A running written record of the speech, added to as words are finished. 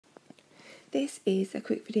This is a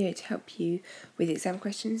quick video to help you with exam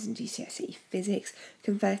questions in GCSE Physics,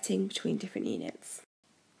 converting between different units.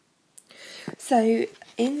 So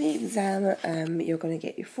in the exam, you're going to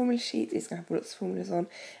get your formula sheet. It's going to have lots of formulas on,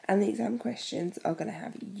 and the exam questions are going to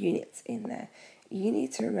have units in there. You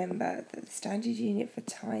need to remember that the standard unit for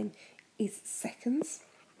time is seconds.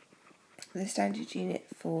 The standard unit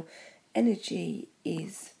for energy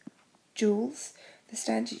is joules. The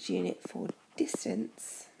standard unit for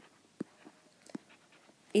distance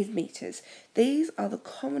is meters. These are the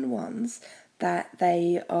common ones that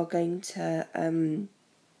they are going to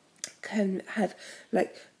can have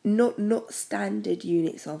not standard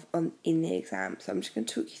units of in the exam. So I'm just going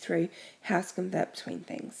to talk you through how to convert between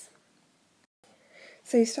things.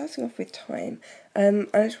 So starting off with time, I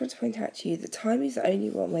just want to point out to you that time is the only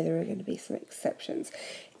one where there are going to be some exceptions.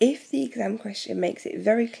 If the exam question makes it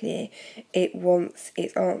very clear it wants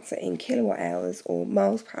its answer in kilowatt hours or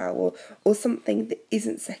miles per hour or something that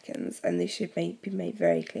isn't seconds, and this should be made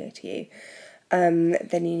very clear to you,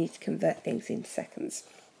 then you need to convert things into seconds.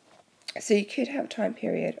 So you could have a time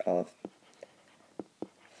period of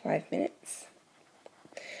 5 minutes.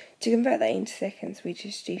 To convert that into seconds, we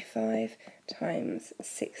just do 5 times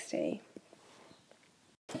 60.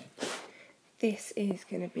 This is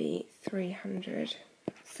going to be 300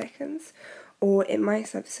 seconds, or it might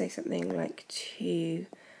have to say something like 2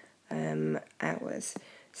 hours.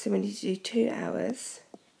 So we need to do 2 hours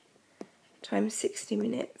times 60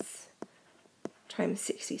 minutes times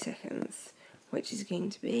 60 seconds, which is going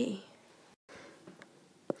to be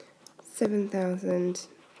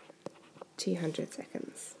 7,200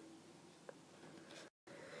 seconds.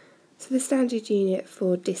 So the standard unit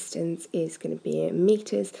for distance is going to be in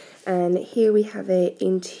meters, and here we have it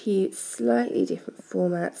in two slightly different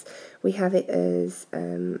formats. We have it as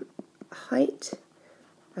height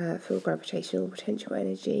for gravitational potential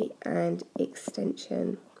energy and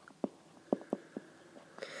extension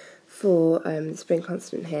for the spring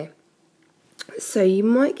constant here. So you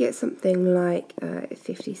might get something like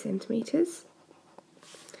 50 centimetres.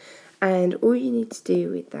 And all you need to do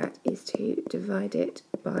with that is to divide it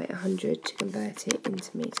by 100 to convert it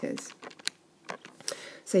into metres.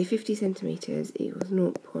 So 50 centimetres equals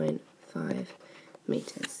 0.5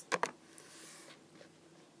 metres.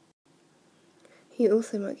 You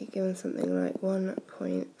also might get given something like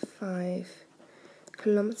 1.5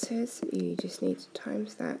 kilometres. You just need to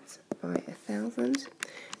times that by 1,000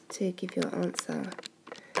 to give your answer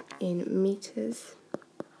in metres.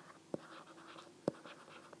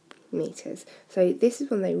 So this is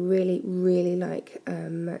one they really like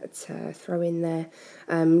to throw in there,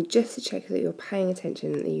 just to check that you're paying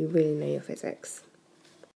attention and that you really know your physics.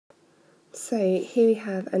 So here we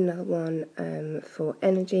have another one for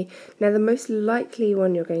energy. Now the most likely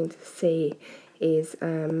one you're going to see is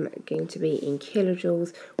going to be in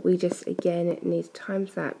kilojoules. We just again need to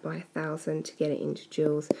times that by 1,000 to get it into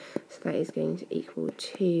joules, so that is going to equal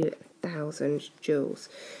 2,000 joules.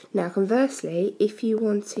 Now conversely, if you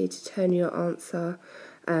wanted to turn your answer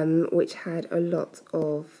which had a lot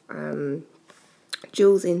of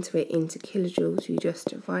joules into it into kilojoules, you just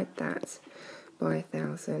divide that by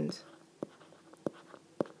 1,000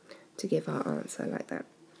 to give our answer like that.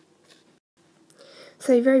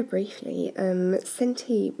 So very briefly,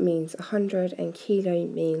 centi means 100 and kilo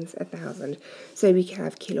means 1,000. So we can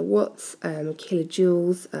have kilowatts,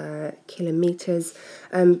 kilojoules, kilometres,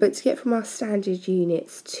 but to get from our standard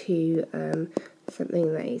units to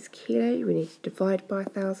something that is kilo, we need to divide by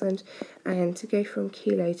 1,000, and to go from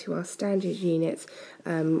kilo to our standard units,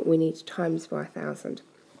 we need to times by 1,000.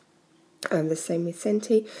 The same with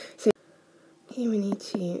centi. So here we need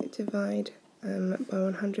to divide by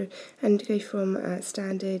 100, and to go from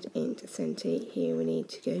standard into centi, here we need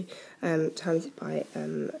to go times it by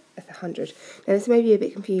 100. Now this may be a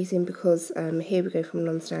bit confusing because here we go from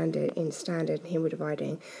non-standard into standard, and here we're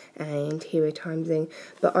dividing, and here we're timesing,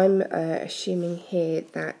 but I'm assuming here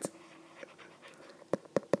that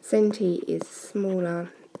centi is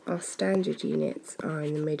smaller, our standard units are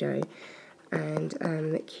in the middle, and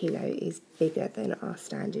kilo is bigger than our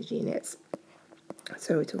standard units.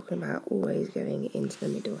 So we're talking about always going into the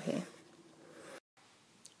middle here.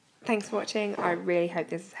 Thanks for watching. I really hope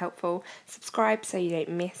this is helpful. Subscribe so you don't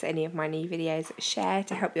miss any of my new videos. Share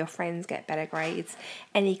to help your friends get better grades.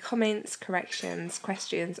 Any comments, corrections,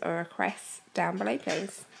 questions or requests down below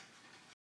please.